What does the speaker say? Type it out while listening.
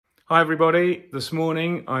Hi everybody, this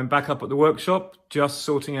morning I'm back up at the workshop just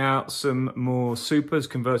sorting out some more supers,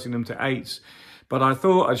 converting them to 8s. But I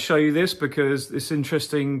thought I'd show you this because it's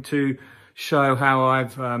interesting to show how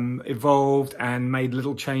I've evolved and made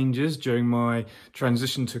little changes during my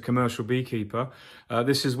transition to commercial beekeeper.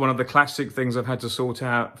 This is one of the classic things I've had to sort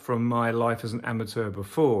out from my life as an amateur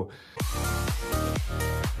before.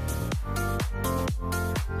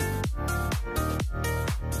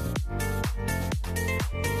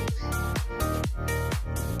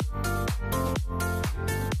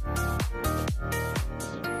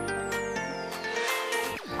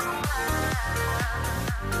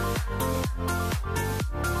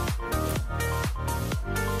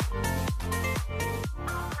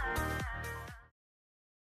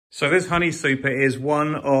 So this honey super is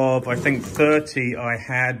one of, I think, 30 I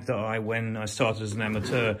had when I started as an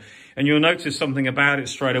amateur. And you'll notice something about it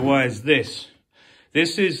straight away is this.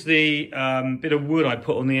 This is the bit of wood I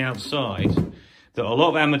put on the outside that a lot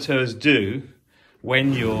of amateurs do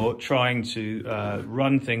when you're trying to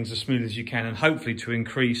run things as smooth as you can and hopefully to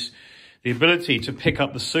increase the ability to pick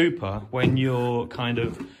up the super when you're kind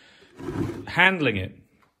of handling it.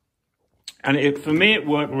 And for me, it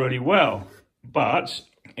worked really well. But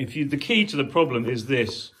the key to the problem is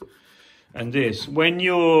this and this. When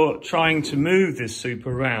you're trying to move this super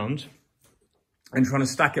around and trying to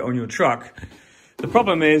stack it on your truck, the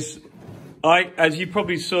problem is, as you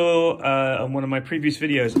probably saw on one of my previous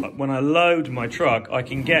videos, when I load my truck, I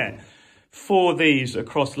can get 4 of these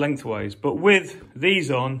across lengthways, but with these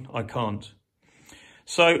on, I can't.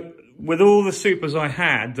 So with all the supers I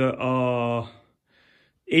had that are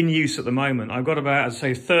in use at the moment, I've got about, I'd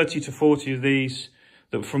say, 30 to 40 of these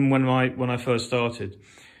that from when I first started.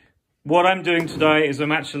 What I'm doing today is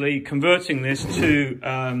I'm actually converting this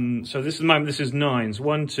to, so this is 9s.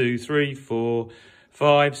 1, 2, 3, 4,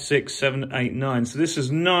 5, 6, 7, 8, 9. So this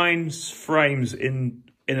is 9 frames in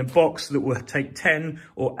a box that will take 10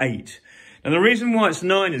 or 8. And the reason why it's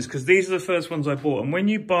 9 is because these are the first ones I bought. And when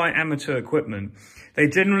you buy amateur equipment, they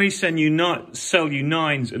generally sell you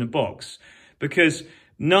 9s in a box, because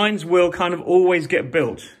 9s will kind of always get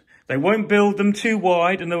built. They won't build them too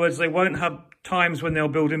wide. In other words, they won't have times when they'll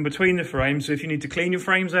build in between the frames. So if you need to clean your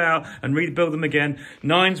frames out and rebuild them again,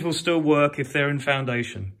 9s will still work if they're in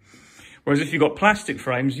foundation. Whereas if you've got plastic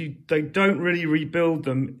frames, they don't really rebuild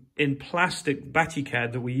them in plastic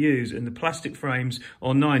Baticad that we use. In the plastic frames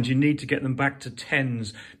or 9s, you need to get them back to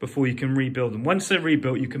 10s before you can rebuild them. Once they're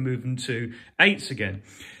rebuilt, you can move them to 8s again.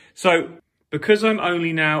 So because I'm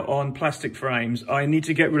only now on plastic frames, I need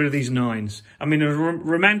to get rid of these 9s. I mean, as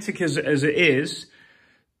romantic as it is,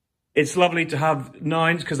 it's lovely to have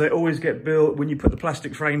 9s because they always get built when you put the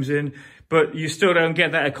plastic frames in, but you still don't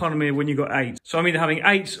get that economy when you've got 8s. So I'm either having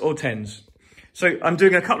 8s or 10s. So I'm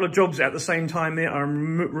doing a couple of jobs at the same time here.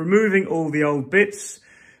 I'm removing all the old bits,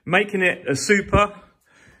 making it a super,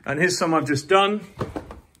 and here's some I've just done.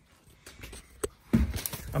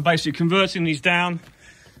 I'm basically converting these down.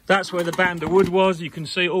 That's where the band of wood was. You can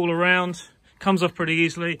see all around. Comes off pretty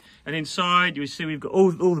easily. And inside, you see we've got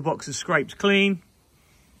all the boxes scraped clean,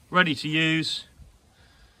 ready to use.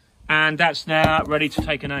 And that's now ready to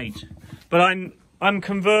take an 8. But I'm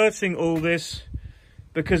converting all this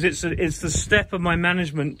because it's the step of my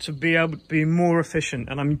management to be able to be more efficient.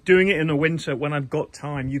 And I'm doing it in the winter when I've got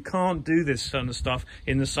time. You can't do this kind of stuff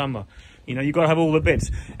in the summer. You know, you've got to have all the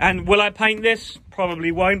bits. And will I paint this?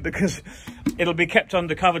 Probably won't, because it'll be kept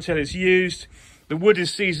undercover till it's used. The wood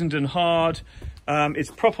is seasoned and hard.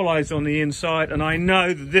 It's propolized on the inside. And I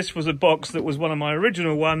know that this was a box that was one of my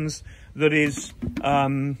original ones that is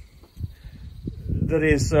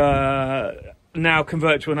now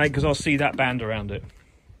converted to an 8 because I'll see that band around it.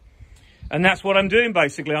 And that's what I'm doing,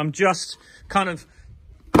 basically. I'm just kind of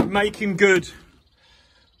making good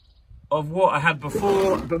of what I had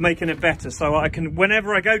before, but making it better. So I can,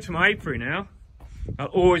 whenever I go to my apiary now, I'll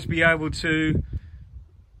always be able to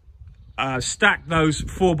stack those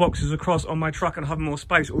 4 boxes across on my truck and have more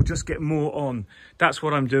space, or just get more on. That's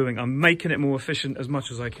what I'm doing. I'm making it more efficient as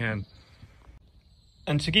much as I can.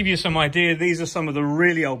 And to give you some idea, these are some of the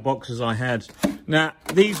really old boxes I had. Now,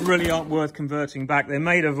 these really aren't worth converting back. They're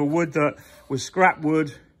made of a wood that was scrap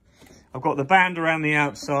wood. I've got the band around the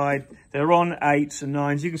outside. They're on 8s and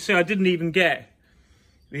 9s. You can see I didn't even get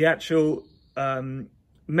the actual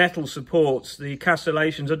metal supports, the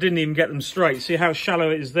castellations. I didn't even get them straight. See how shallow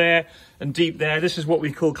it is there and deep there? This is what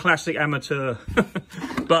we call classic amateur.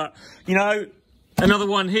 But, you know, another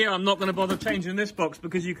one here, I'm not going to bother changing this box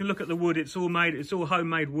because you can look at the wood. It's all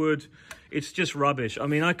homemade wood. It's just rubbish. I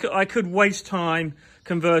mean, I could waste time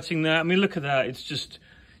converting that. I mean, look at that. It's just,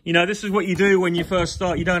 you know, this is what you do when you first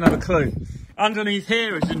start. You don't have a clue. Underneath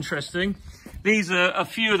here is interesting. These are a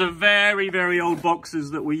few of the very, very old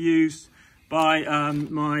boxes that were used by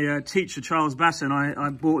my teacher, Charles Bassin. I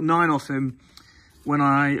bought 9 off him when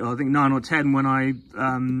I think 9 or 10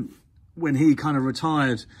 when he kind of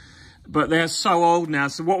retired. But they're so old now.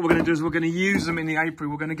 So what we're going to do is we're going to use them in the apiary.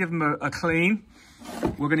 We're going to give them a clean.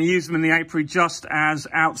 We're going to use them in the apiary just as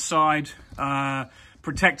outside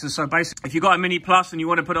protectors. So basically, if you've got a Mini Plus and you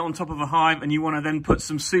want to put it on top of a hive and you want to then put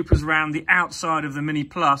some supers around the outside of the Mini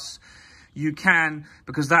Plus, you can,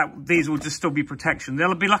 because these will just still be protection.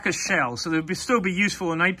 They'll be like a shell, so they'll still be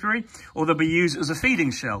useful in apiary, or they'll be used as a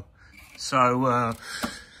feeding shell. So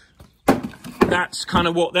that's kind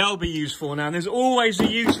of what they'll be used for now. And there's always a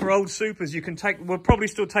use for old supers. You can we'll probably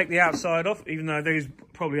still take the outside off, even though these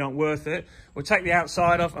probably aren't worth it. We'll take the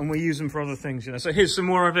outside off and we'll use them for other things, you know. So here's some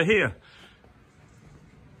more over here.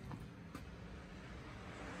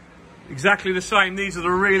 Exactly the same. These are the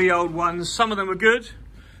really old ones. Some of them are good.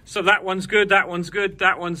 So that one's good, that one's good,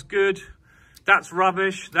 that one's good. That's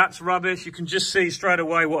rubbish, that's rubbish. You can just see straight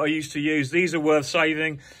away what I used to use. These are worth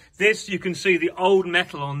saving. This, you can see the old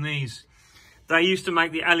metal on these. They used to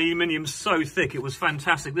make the aluminium so thick, it was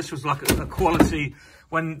fantastic. This was like a quality,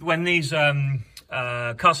 when these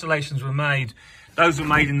castellations were made, those were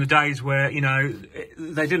made in the days where, you know,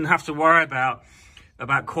 they didn't have to worry about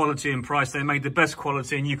quality and price. They made the best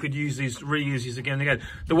quality and you could use these, reuse these again and again.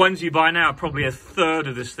 The ones you buy now are probably a third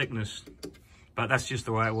of this thickness, but that's just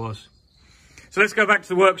the way it was. So let's go back to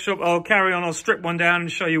the workshop. I'll carry on, I'll strip one down and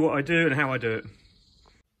show you what I do and how I do it.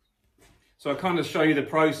 So I'll kind of show you the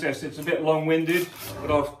process. It's a bit long-winded, but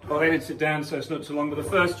I'll edit it down so it's not too long. But the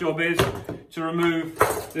first job is to remove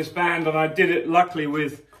this band, and I did it luckily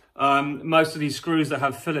with most of these screws that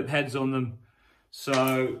have Phillip heads on them.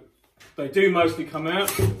 So they do mostly come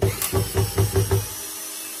out.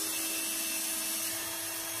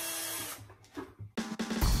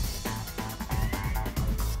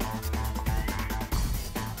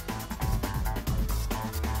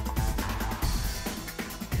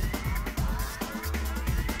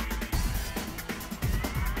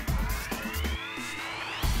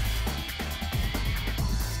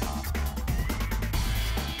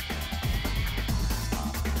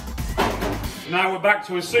 Now we're back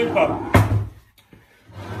to a super.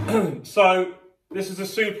 So this is a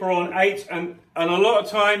super on 8, and a lot of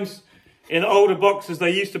times in older boxes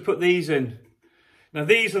they used to put these in. Now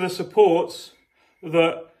these are the supports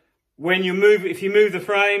that when you move, if you move the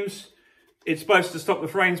frames, it's supposed to stop the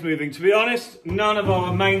frames moving. To be honest, none of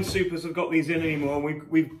our main supers have got these in anymore.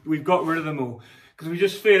 We've got rid of them all because we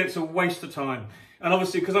just feel it's a waste of time. And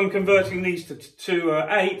obviously because I'm converting these to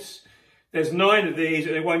 8s, there's 9 of these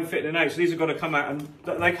and it won't fit in an 8, so these have got to come out, and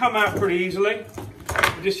they come out pretty easily.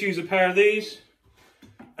 You just use a pair of these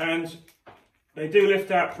and they do lift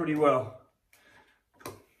out pretty well.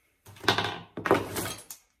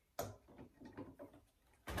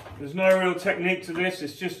 There's no real technique to this,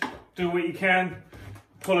 it's just do what you can,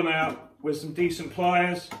 pull them out with some decent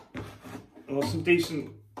pliers or some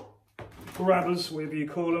decent grabbers, whatever you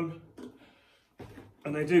call them,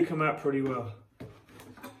 and they do come out pretty well.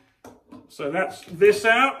 So that's this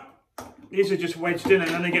out. These are just wedged in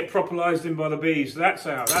and then they get propolized in by the bees. So that's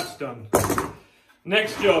out, that's done.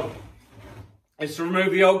 Next job is to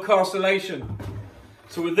remove the old castellation.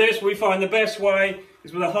 So with this, we find the best way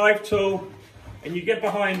is with a hive tool, and you get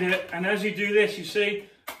behind it, and as you do this, you see,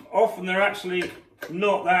 often they're actually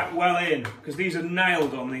not that well in, because these are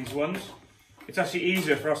nailed on these ones. It's actually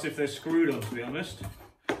easier for us if they're screwed on, to be honest.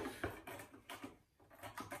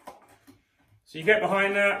 So you get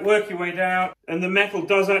behind that, work your way down, and the metal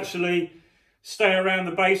does actually stay around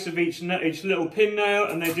the base of each little pin nail,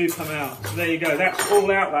 and they do come out. So there you go, that's all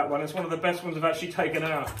out, that one. It's one of the best ones I've actually taken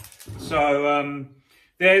out. So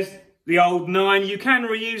there's the old 9. You can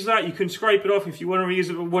reuse that, you can scrape it off if you want to reuse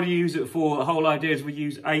it, but what do you use it for? The whole idea is we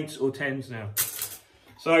use 8s or 10s now.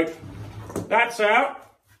 So that's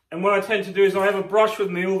out, and what I tend to do is I have a brush with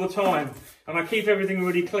me all the time, and I keep everything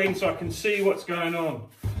really clean so I can see what's going on.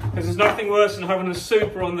 Because there's nothing worse than having a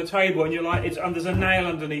super on the table and you're like, there's a nail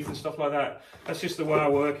underneath and stuff like that. That's just the way I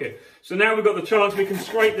work it. So now we've got the chance we can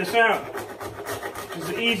scrape this out. Because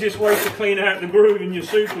the easiest way to clean out the groove in your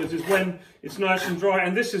supers is when it's nice and dry.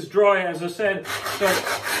 And this is dry, as I said, so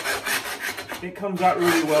it comes out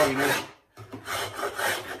really well, you know.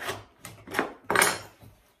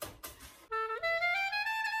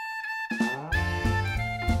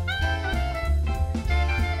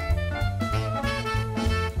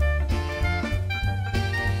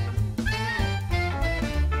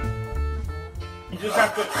 Just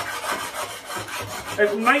have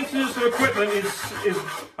to, maintenance of equipment is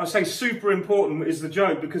I say super important is the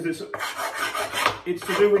joke, because it's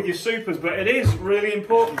to do with your supers, but it is really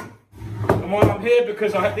important. And while I'm here,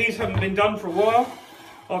 because these haven't been done for a while,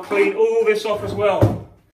 I'll clean all this off as well.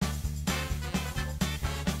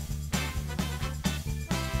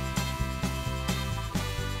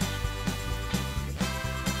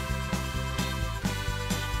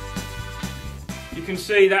 You can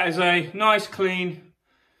see that is a nice cleaned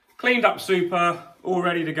up super, all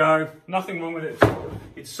ready to go. Nothing wrong with it.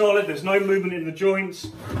 It's solid, there's no movement in the joints.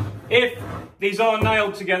 If these are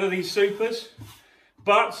nailed together, these supers,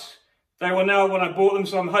 but they were nailed when I bought them,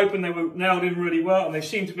 so I'm hoping they were nailed in really well, and they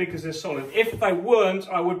seem to be because they're solid. If they weren't,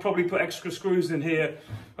 I would probably put extra screws in here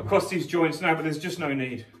across these joints now, but there's just no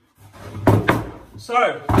need.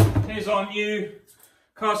 So, here's our new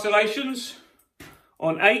castellations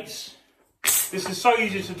on 8s. This is so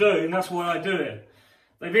easy to do, and that's why I do it.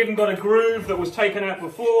 They've even got a groove that was taken out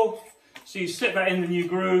before, so you sit that in the new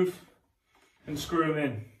groove and screw them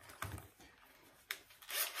in.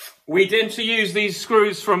 We tend to use these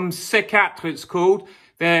screws from Secat, it's called.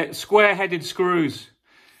 They're square-headed screws.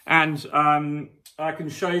 And I can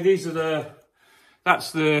show you, these are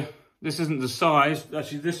this isn't the size.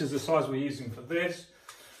 Actually, this is the size we're using for this.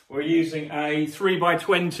 We're using a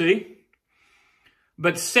 3x20.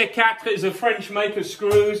 But Secat is a French maker of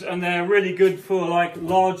screws, and they're really good for like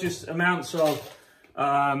largest amounts of,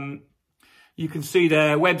 you can see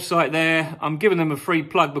their website there. I'm giving them a free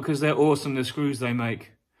plug because they're awesome, the screws they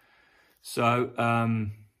make. So,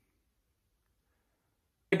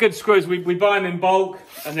 they're good screws. We buy them in bulk,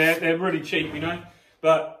 and they're really cheap, you know.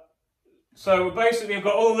 But, so basically I've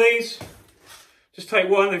got all these. Just take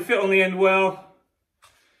one, they fit on the end well.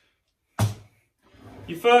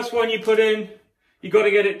 Your first one you put in, you got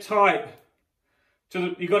to get it tight.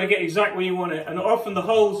 You got to get exactly where you want it. And often the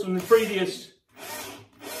holes from the previous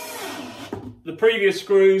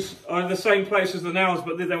screws are in the same place as the nails,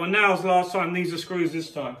 but there were nails last time, these are screws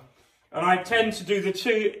this time. And I tend to do the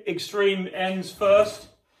two extreme ends first,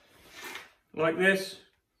 like this.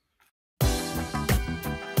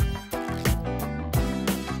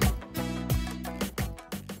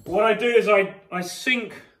 What I do is I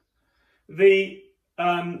sink the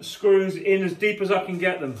screws in as deep as I can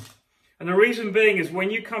get them. And the reason being is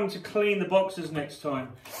when you come to clean the boxes next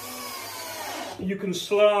time, you can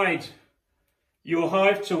slide your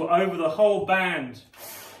hive tool over the whole band,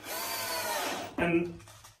 and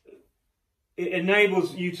it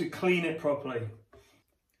enables you to clean it properly.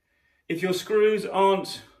 If your screws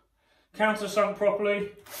aren't countersunk properly,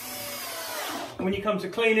 when you come to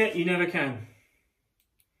clean it, you never can.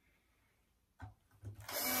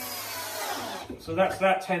 So that's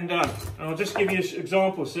that 10 done. And I'll just give you an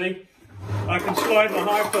example, see? I can slide the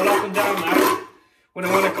hive tool up and down now when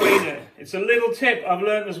I want to clean it. It's a little tip I've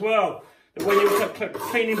learned as well, that when you're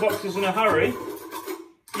cleaning boxes in a hurry,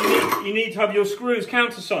 you need to have your screws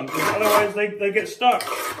countersunk, because otherwise they get stuck.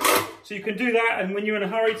 So you can do that, and when you're in a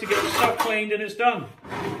hurry to get stuff cleaned, and it's done.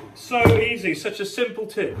 So easy, such a simple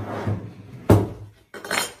tip.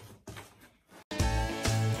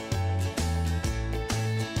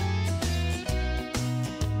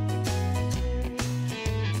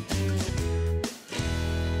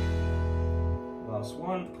 Last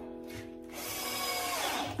one.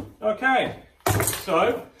 Okay,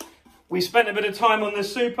 so we spent a bit of time on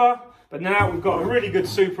this super, but now we've got a really good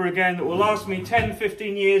super again that will last me 10,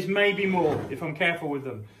 15 years, maybe more, if I'm careful with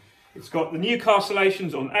them. It's got the new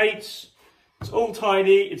castellations on 8s. It's all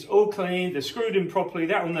tidy, it's all clean, they're screwed in properly,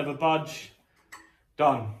 that will never budge.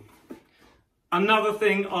 Done. Another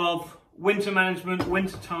thing of winter management,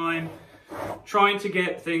 winter time, trying to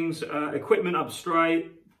get things, equipment up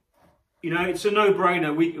straight. You know, it's a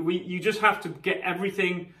no-brainer. You just have to get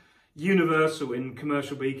everything universal in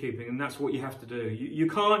commercial beekeeping, and that's what you have to do. You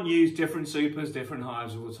can't use different supers, different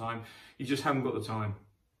hives all the time. You just haven't got the time.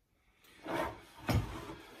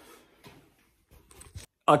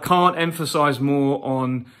 I can't emphasize more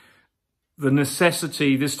on the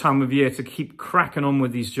necessity this time of year to keep cracking on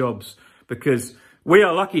with these jobs, because we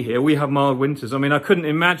are lucky here. We have mild winters. I mean, I couldn't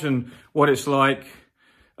imagine what it's like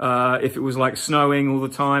if it was like snowing all the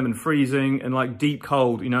time and freezing and like deep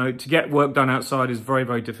cold. You know, to get work done outside is very,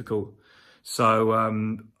 very difficult. So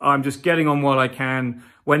I'm just getting on while I can.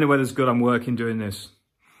 When the weather's good, I'm working doing this.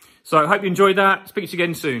 So I hope you enjoyed that. Speak to you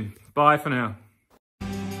again soon. Bye for now.